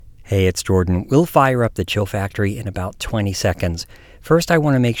Hey, it's Jordan. We'll fire up the Chill Factory in about 20 seconds. First, I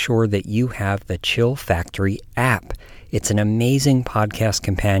want to make sure that you have the Chill Factory app. It's an amazing podcast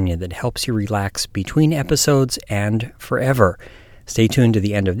companion that helps you relax between episodes and forever. Stay tuned to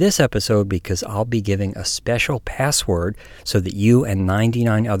the end of this episode because I'll be giving a special password so that you and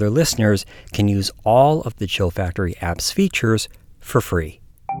 99 other listeners can use all of the Chill Factory app's features for free.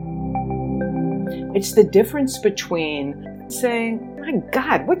 It's the difference between saying, my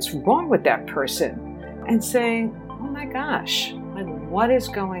God, what's wrong with that person? And saying, oh my gosh, like what is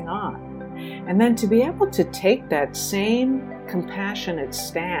going on? And then to be able to take that same compassionate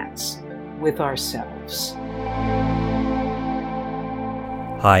stance with ourselves.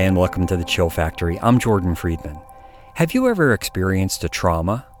 Hi, and welcome to the Chill Factory. I'm Jordan Friedman. Have you ever experienced a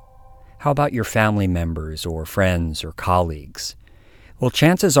trauma? How about your family members or friends or colleagues? Well,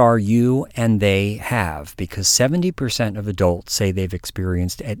 chances are you and they have, because 70% of adults say they've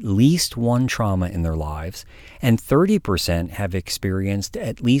experienced at least one trauma in their lives, and 30% have experienced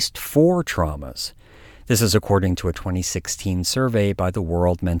at least 4 traumas. This is according to a 2016 survey by the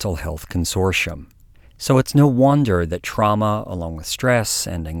World Mental Health Consortium. So it's no wonder that trauma, along with stress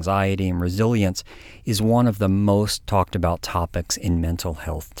and anxiety and resilience, is one of the most talked about topics in mental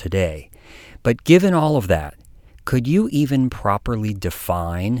health today. But given all of that, could you even properly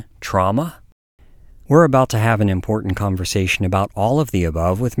define trauma? We're about to have an important conversation about all of the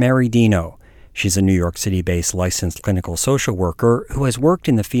above with Mary Dino. She's a New York City-based licensed clinical social worker who has worked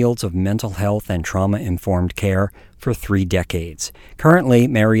in the fields of mental health and trauma-informed care for 3 decades. Currently,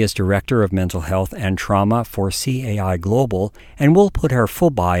 Mary is Director of Mental Health and Trauma for CAI Global, and we'll put her full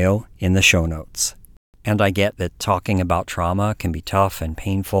bio in the show notes. And I get that talking about trauma can be tough and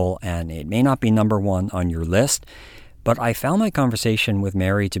painful, and it may not be number one on your list, but I found my conversation with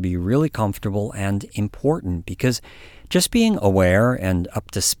Mary to be really comfortable and important because just being aware and up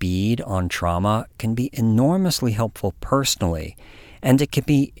to speed on trauma can be enormously helpful personally, and it can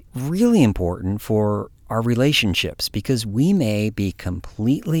be really important for our relationships because we may be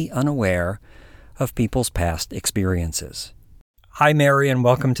completely unaware of people's past experiences. Hi, Mary, and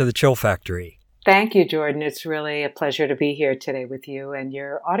welcome to the Chill Factory. Thank you, Jordan. It's really a pleasure to be here today with you and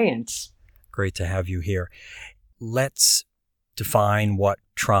your audience. Great to have you here. Let's define what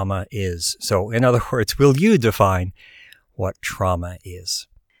trauma is. So, in other words, will you define what trauma is?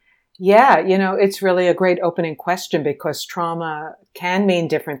 Yeah, it's really a great opening question because trauma can mean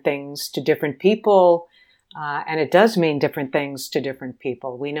different things to different people, and it does mean different things to different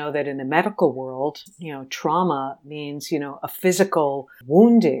people. We know that in the medical world, trauma means, a physical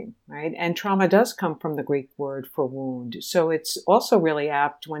wounding, right? And trauma does come from the Greek word for wound. So it's also really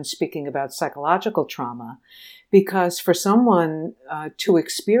apt when speaking about psychological trauma, because for someone to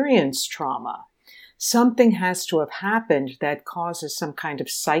experience trauma, something has to have happened that causes some kind of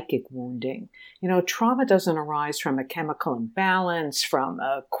psychic wounding. Trauma doesn't arise from a chemical imbalance, from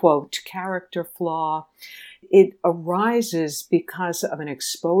a, quote, character flaw. It arises because of an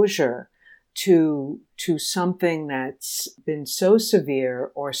exposure to something that's been so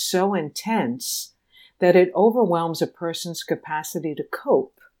severe or so intense that it overwhelms a person's capacity to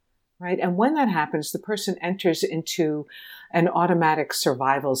cope, right? And when that happens, the person enters into an automatic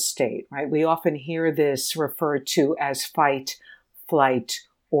survival state, right? We often hear this referred to as fight, flight,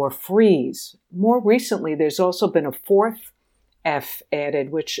 or freeze. More recently, there's also been a 4th F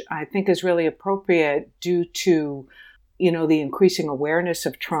added, which I think is really appropriate due to, the increasing awareness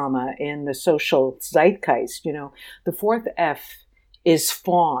of trauma in the social zeitgeist. The 4th F is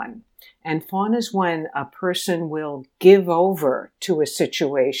fawn. And fawn is when a person will give over to a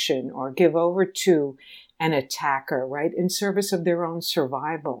situation or give over to an attacker, right, in service of their own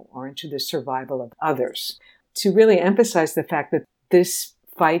survival or into the survival of others. To really emphasize the fact that this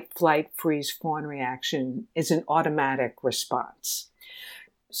fight, flight, freeze, fawn reaction is an automatic response.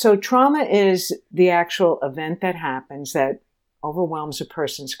 So trauma is the actual event that happens that overwhelms a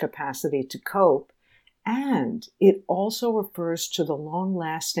person's capacity to cope, and it also refers to the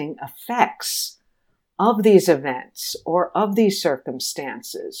long-lasting effects of these events or of these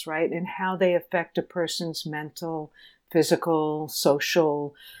circumstances, right? And how they affect a person's mental, physical,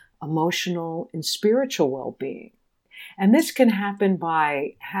 social, emotional, and spiritual well-being. And this can happen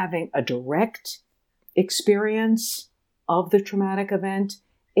by having a direct experience of the traumatic event.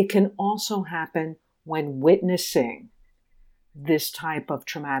 It can also happen when witnessing this type of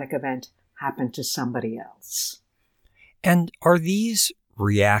traumatic event happen to somebody else. And are these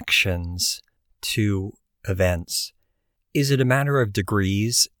reactions to events, is it a matter of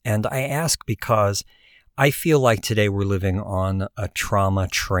degrees? And I ask because I feel like today we're living on a trauma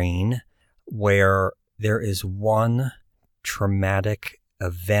train where there is one traumatic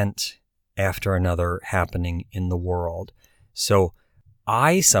event after another happening in the world. So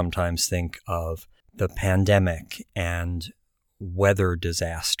I sometimes think of the pandemic and weather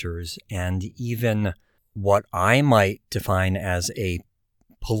disasters and even what I might define as a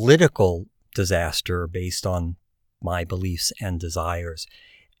political disaster based on my beliefs and desires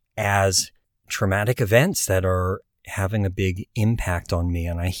as traumatic events that are having a big impact on me.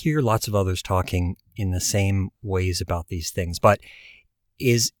 And I hear lots of others talking in the same ways about these things. But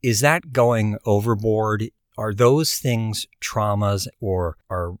is that going overboard? Are those things traumas, or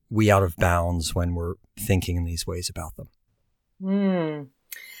are we out of bounds when we're thinking in these ways about them?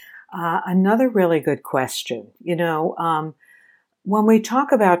 Another really good question. When we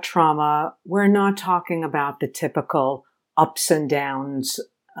talk about trauma, we're not talking about the typical ups and downs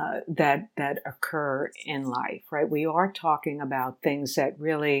that occur in life, right? We are talking about things that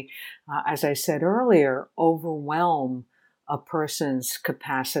really, as I said earlier, overwhelm a person's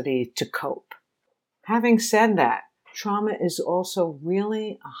capacity to cope. Having said that, trauma is also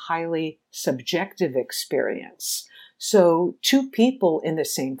really a highly subjective experience. So two people in the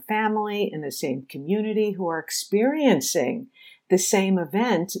same family, in the same community who are experiencing the same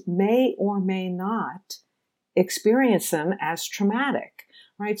event may or may not experience them as traumatic,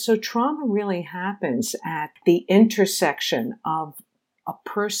 right? So trauma really happens at the intersection of a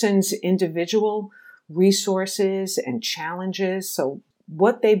person's individual resources and challenges. So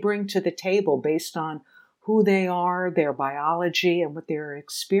what they bring to the table based on who they are, their biology, and what their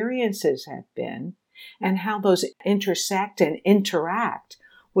experiences have been, and how those intersect and interact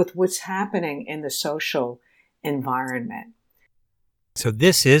with what's happening in the social environment. So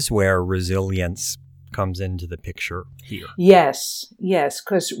this is where resilience comes into the picture here. Yes,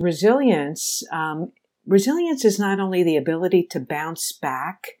 because resilience is not only the ability to bounce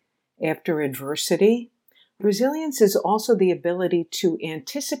back after adversity. Resilience is also the ability to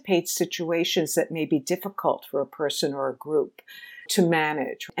anticipate situations that may be difficult for a person or a group to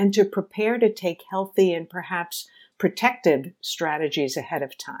manage and to prepare to take healthy and perhaps protective strategies ahead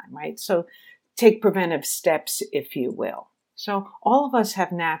of time, right? So take preventive steps, if you will. So all of us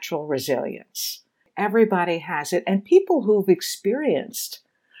have natural resilience. Everybody has it. And people who've experienced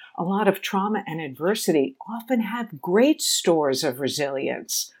a lot of trauma and adversity often have great stores of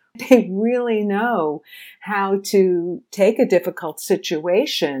resilience. They really know how to take a difficult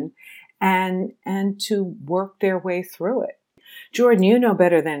situation and to work their way through it. Jordan, you know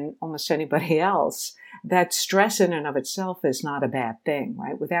better than almost anybody else that stress in and of itself is not a bad thing,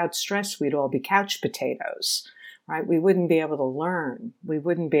 right? Without stress, we'd all be couch potatoes, right? We wouldn't be able to learn. We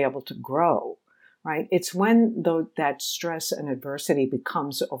wouldn't be able to grow, right? It's when that stress and adversity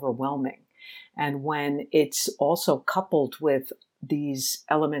becomes overwhelming, and when it's also coupled with these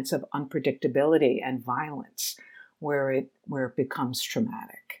elements of unpredictability and violence where it becomes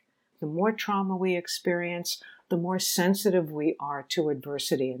traumatic. The more trauma we experience, the more sensitive we are to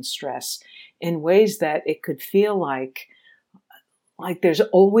adversity and stress in ways that it could feel like there's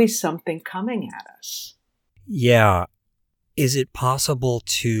always something coming at us. Yeah. Is it possible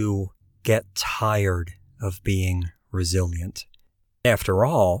to get tired of being resilient? After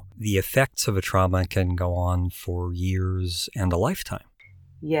all, the effects of a trauma can go on for years and a lifetime.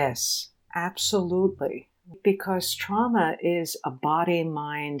 Yes, absolutely. Because trauma is a body,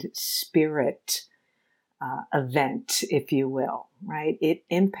 mind, spirit event, if you will, right? It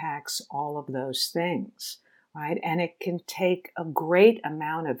impacts all of those things, right? And it can take a great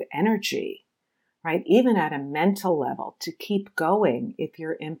amount of energy, right? Even at a mental level to keep going if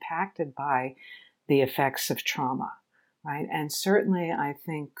you're impacted by the effects of trauma. Right. And certainly, I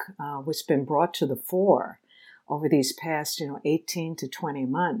think what's been brought to the fore over these past, 18 to 20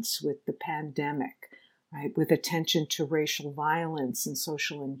 months with the pandemic, right, with attention to racial violence and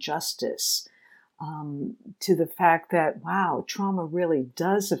social injustice, to the fact that, wow, trauma really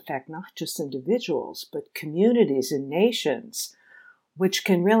does affect not just individuals, but communities and nations, which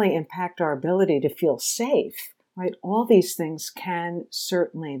can really impact our ability to feel safe, right? All these things can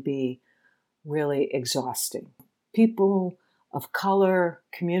certainly be really exhausting. People of color,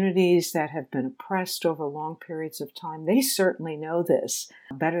 communities that have been oppressed over long periods of time, they certainly know this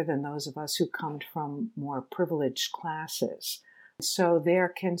better than those of us who come from more privileged classes. So there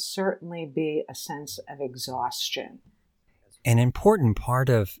can certainly be a sense of exhaustion. An important part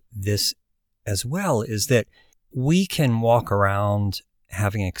of this as well is that we can walk around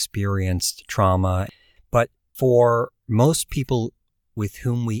having experienced trauma, but for most people with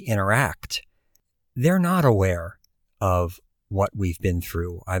whom we interact, they're not aware of what we've been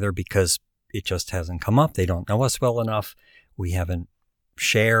through, either because it just hasn't come up, they don't know us well enough, we haven't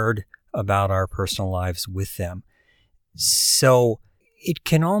shared about our personal lives with them. So it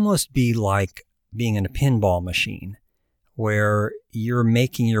can almost be like being in a pinball machine where you're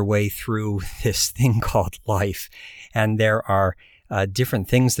making your way through this thing called life. And there are different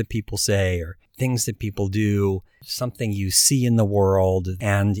things that people say or things that people do, something you see in the world,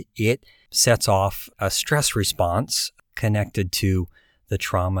 and it sets off a stress response connected to the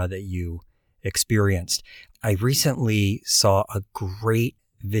trauma that you experienced. I recently saw a great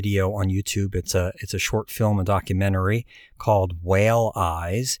video on YouTube. It's a short film, a documentary called Whale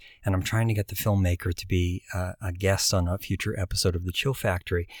Eyes, and I'm trying to get the filmmaker to be a guest on a future episode of The Chill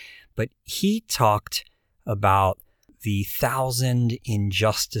Factory. But he talked about the 1,000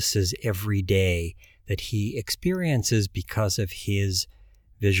 injustices every day that he experiences because of his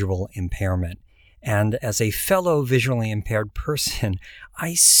visual impairment. And as a fellow visually impaired person,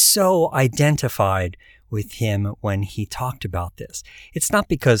 I so identified with him when he talked about this. It's not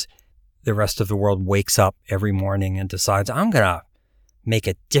because the rest of the world wakes up every morning and decides, I'm going to make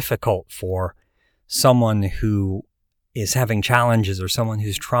it difficult for someone who is having challenges or someone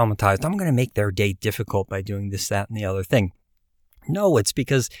who's traumatized. I'm going to make their day difficult by doing this, that, and the other thing. No, it's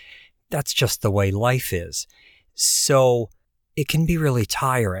because that's just the way life is. So it can be really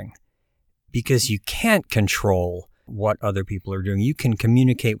tiring because you can't control what other people are doing. You can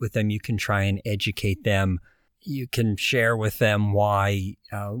communicate with them. You can try and educate them. You can share with them why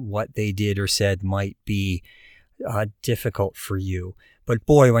what they did or said might be difficult for you. But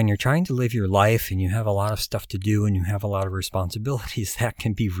boy, when you're trying to live your life and you have a lot of stuff to do and you have a lot of responsibilities, that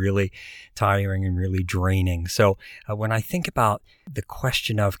can be really tiring and really draining. So when I think about the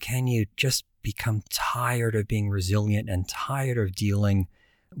question of, can you just become tired of being resilient and tired of dealing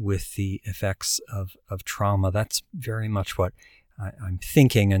with the effects of trauma, that's very much what I'm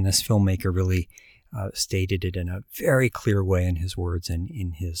thinking. And this filmmaker really stated it in a very clear way in his words and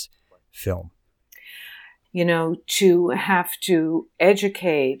in his film. You know, to have to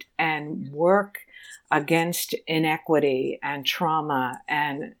educate and work against inequity and trauma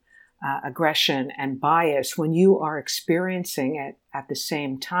and aggression and bias when you are experiencing it at the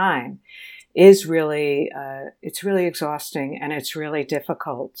same time is really, it's really exhausting and it's really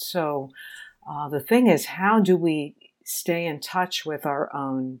difficult. So the thing is, how do we stay in touch with our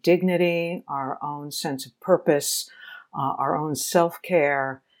own dignity, our own sense of purpose, our own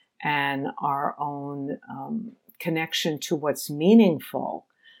self-care, and our own connection to what's meaningful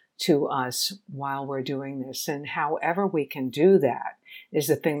to us while we're doing this? And however we can do that is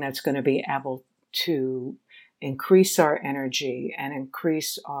the thing that's going to be able to increase our energy and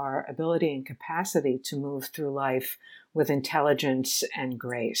increase our ability and capacity to move through life with intelligence and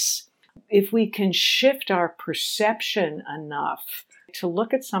grace. If we can shift our perception enough to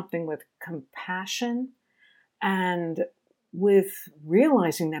look at something with compassion and with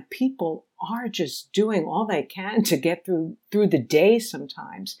realizing that people are just doing all they can to get through the day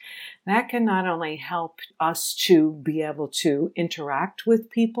sometimes, that can not only help us to be able to interact with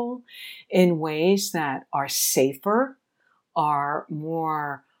people in ways that are safer, are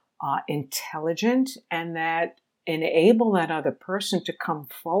more intelligent, and that enable that other person to come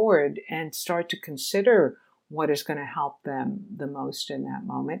forward and start to consider what is going to help them the most in that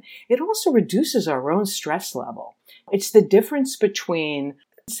moment. It also reduces our own stress level. It's the difference between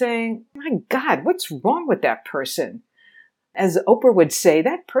saying, my God, what's wrong with that person? As Oprah would say,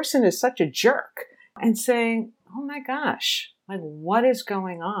 that person is such a jerk. And saying, oh my gosh, like what is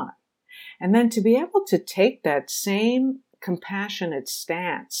going on? And then to be able to take that same compassionate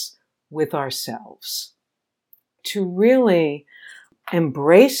stance with ourselves, to really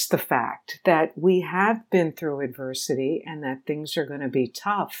embrace the fact that we have been through adversity and that things are going to be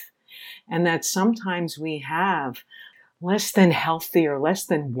tough, and that sometimes we have less than healthy or less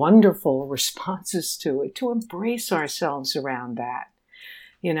than wonderful responses to it. To embrace ourselves around that,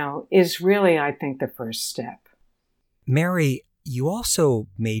 you know, is really, I think, the first step. Mary, you also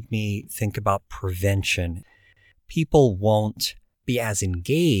made me think about prevention. People won't be as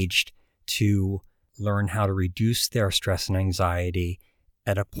engaged to learn how to reduce their stress and anxiety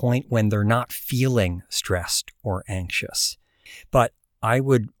at a point when they're not feeling stressed or anxious. But I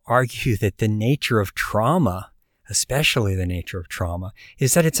would argue that the nature of trauma, especially the nature of trauma,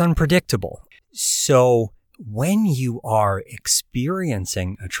 is that it's unpredictable. So when you are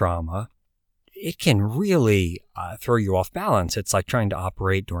experiencing a trauma, it can really throw you off balance. It's like trying to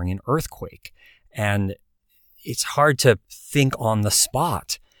operate during an earthquake. And it's hard to think on the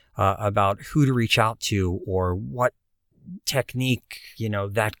spot about who to reach out to or what technique, you know,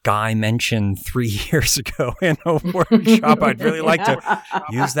 that guy mentioned 3 years ago in a workshop. I'd really like to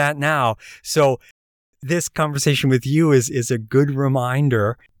use that now. So this conversation with you is a good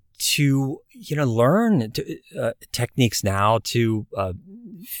reminder to, learn techniques now to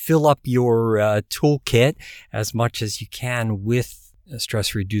fill up your toolkit as much as you can with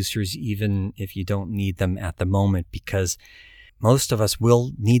stress reducers, even if you don't need them at the moment, because most of us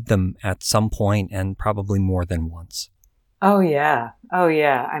will need them at some point and probably more than once. Oh, yeah. Oh,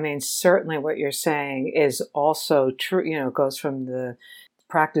 yeah. I mean, certainly what you're saying is also true. It goes from the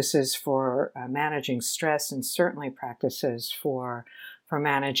practices for managing stress and certainly practices for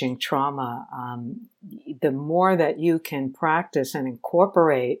managing trauma. The more that you can practice and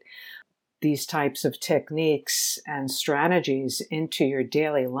incorporate these types of techniques and strategies into your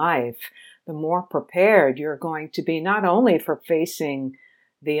daily life, the more prepared you're going to be, not only for facing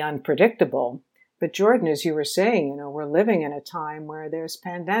the unpredictable, but Jordan, as you were saying, we're living in a time where there's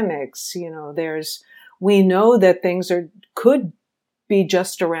pandemics, we know that things could be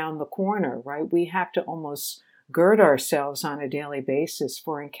just around the corner, right? We have to almost gird ourselves on a daily basis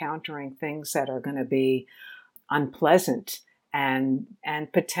for encountering things that are going to be unpleasant and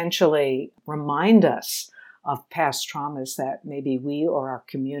potentially remind us of past traumas that maybe we or our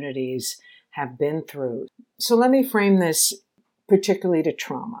communities have been through. So let me frame this particularly to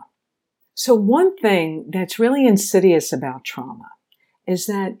trauma. So one thing that's really insidious about trauma is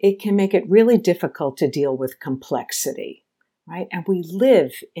that it can make it really difficult to deal with complexity, right? And we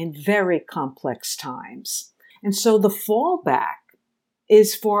live in very complex times. And so the fallback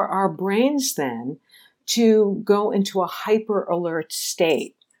is for our brains then to go into a hyper alert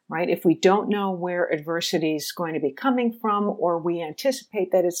state, right? If we don't know where adversity is going to be coming from, or we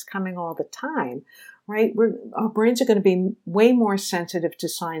anticipate that it's coming all the time, right? Our brains are going to be way more sensitive to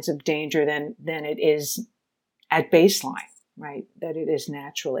signs of danger than it is at baseline, right? That it is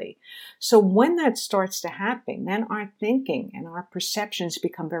naturally. So when that starts to happen, then our thinking and our perceptions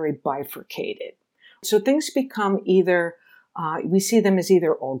become very bifurcated. So things become either, we see them as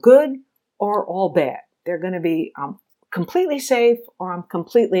either all good or all bad. They're going to be completely safe or I'm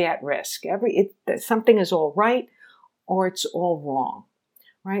completely at risk. Something is all right or it's all wrong,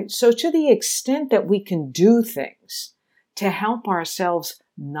 right? So to the extent that we can do things to help ourselves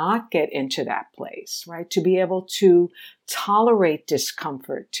not get into that place, right? To be able to tolerate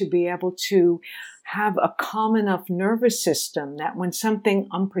discomfort, to be able to have a calm enough nervous system that when something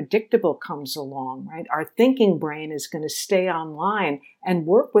unpredictable comes along, right, our thinking brain is going to stay online and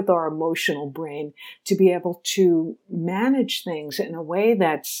work with our emotional brain to be able to manage things in a way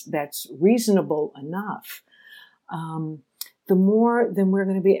that's reasonable enough. The more then we're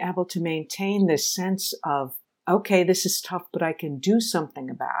going to be able to maintain this sense of, okay, this is tough, but I can do something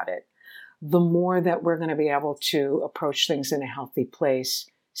about it. The more that we're going to be able to approach things in a healthy place,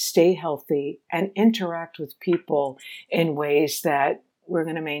 stay healthy, and interact with people in ways that we're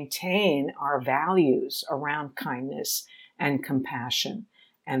going to maintain our values around kindness and compassion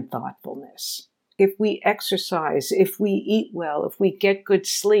and thoughtfulness. If we exercise, if we eat well, if we get good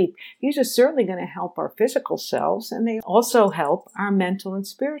sleep, these are certainly going to help our physical selves, and they also help our mental and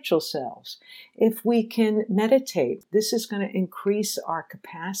spiritual selves. If we can meditate, this is going to increase our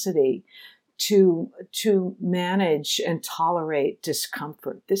capacity to manage and tolerate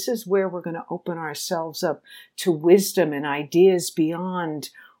discomfort. This is where we're going to open ourselves up to wisdom and ideas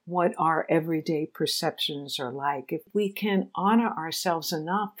beyond what our everyday perceptions are like. If we can honor ourselves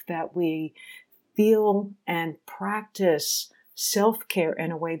enough that we feel and practice self-care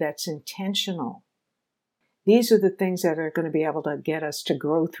in a way that's intentional, these are the things that are going to be able to get us to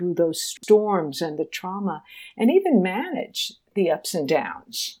grow through those storms and the trauma and even manage the ups and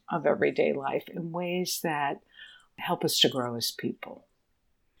downs of everyday life in ways that help us to grow as people.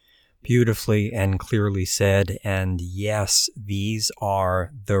 Beautifully and clearly said. And yes, these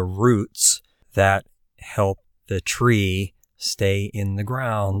are the roots that help the tree stay in the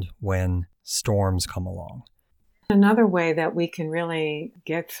ground when storms come along. Another way that we can really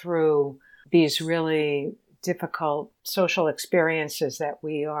get through these really difficult social experiences that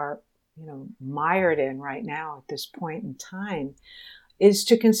we are, mired in right now at this point in time is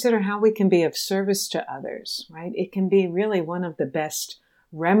to consider how we can be of service to others, right? It can be really one of the best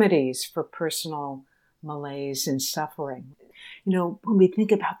remedies for personal malaise and suffering. When we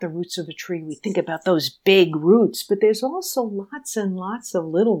think about the roots of a tree, we think about those big roots, but there's also lots and lots of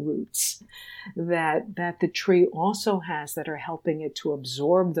little roots that the tree also has that are helping it to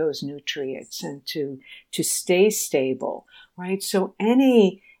absorb those nutrients and to stay stable, right? So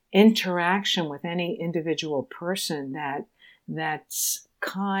any interaction with any individual person that's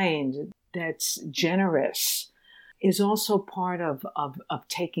kind, that's generous, is also part of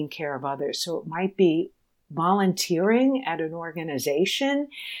taking care of others. So it might be volunteering at an organization.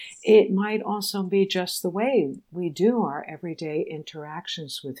 It might also be just the way we do our everyday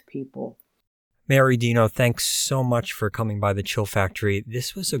interactions with people. Mary Dino, thanks so much for coming by the Chill Factory.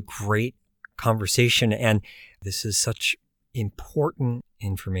 This was a great conversation, and this is such important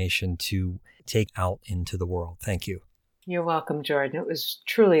information to take out into the world. Thank you. You're welcome, Jordan. It was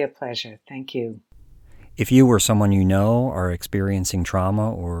truly a pleasure. Thank you. If you or someone you know are experiencing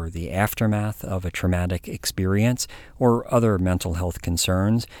trauma or the aftermath of a traumatic experience or other mental health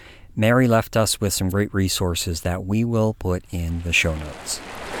concerns, Mary left us with some great resources that we will put in the show notes.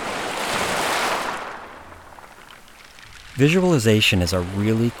 Visualization is a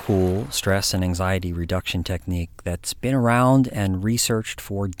really cool stress and anxiety reduction technique that's been around and researched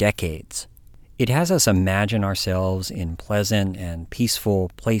for decades. It has us imagine ourselves in pleasant and peaceful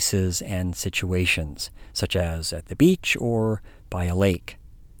places and situations, such as at the beach or by a lake.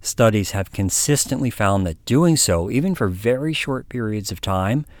 Studies have consistently found that doing so, even for very short periods of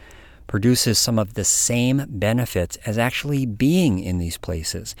time, produces some of the same benefits as actually being in these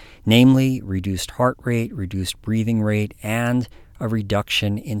places, namely reduced heart rate, reduced breathing rate, and a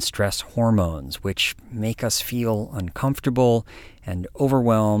reduction in stress hormones, which make us feel uncomfortable and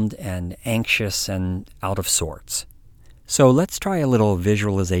overwhelmed and anxious and out of sorts. So let's try a little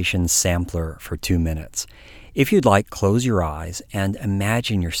visualization sampler for 2 minutes. If you'd like, close your eyes and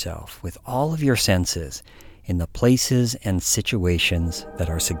imagine yourself with all of your senses in the places and situations that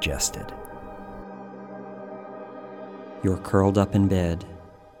are suggested. You're curled up in bed,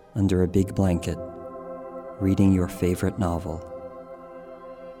 under a big blanket, reading your favorite novel.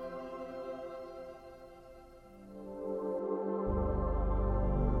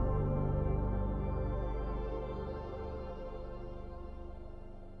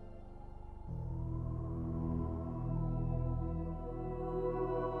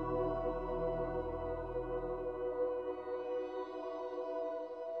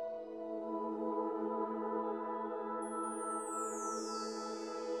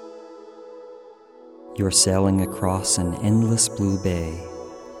 You're sailing across an endless blue bay,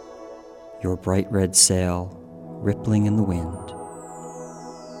 your bright red sail rippling in the wind.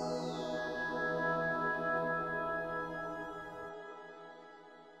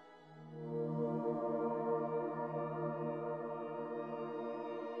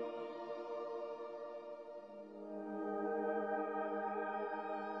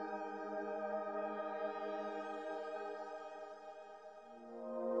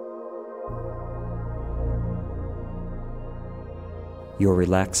 You're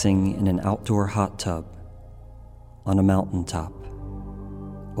relaxing in an outdoor hot tub on a mountaintop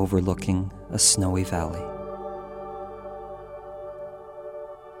overlooking a snowy valley.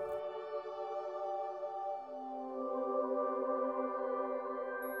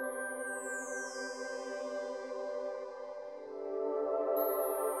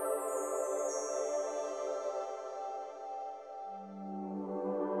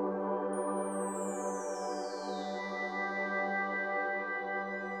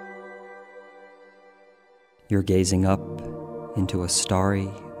 You're gazing up into a starry,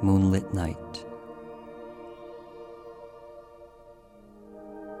 moonlit night.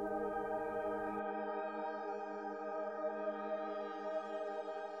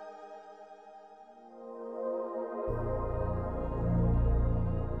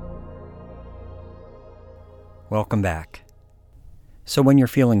 Welcome back. So when you're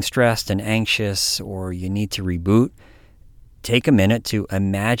feeling stressed and anxious or you need to reboot, take a minute to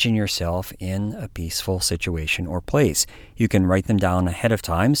imagine yourself in a peaceful situation or place. You can write them down ahead of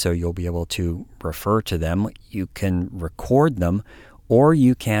time so you'll be able to refer to them. You can record them, or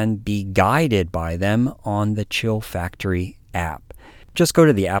you can be guided by them on the Chill Factory app. Just go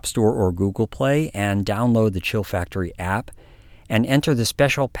to the App Store or Google Play and download the Chill Factory app and enter the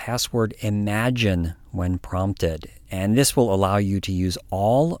special password IMAGINE when prompted. And this will allow you to use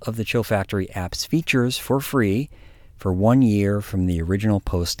all of the Chill Factory app's features for free for 1 year from the original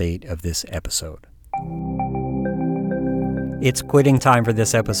post date of this episode. It's quitting time for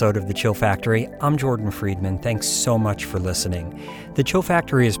this episode of The Chill Factory. I'm Jordan Friedman. Thanks so much for listening. The Chill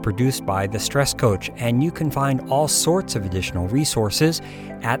Factory is produced by The Stress Coach, and you can find all sorts of additional resources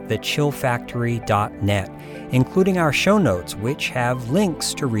at thechillfactory.net, including our show notes, which have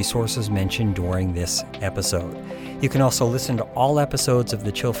links to resources mentioned during this episode. You can also listen to all episodes of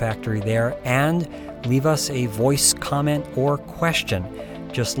The Chill Factory there and leave us a voice comment or question.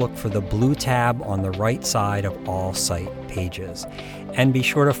 Just look for the blue tab on the right side of all site pages. And be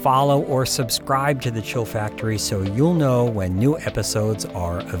sure to follow or subscribe to The Chill Factory so you'll know when new episodes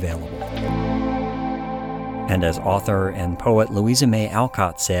are available. And as author and poet Louisa May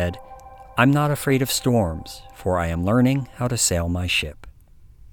Alcott said, I'm not afraid of storms, for I am learning how to sail my ship.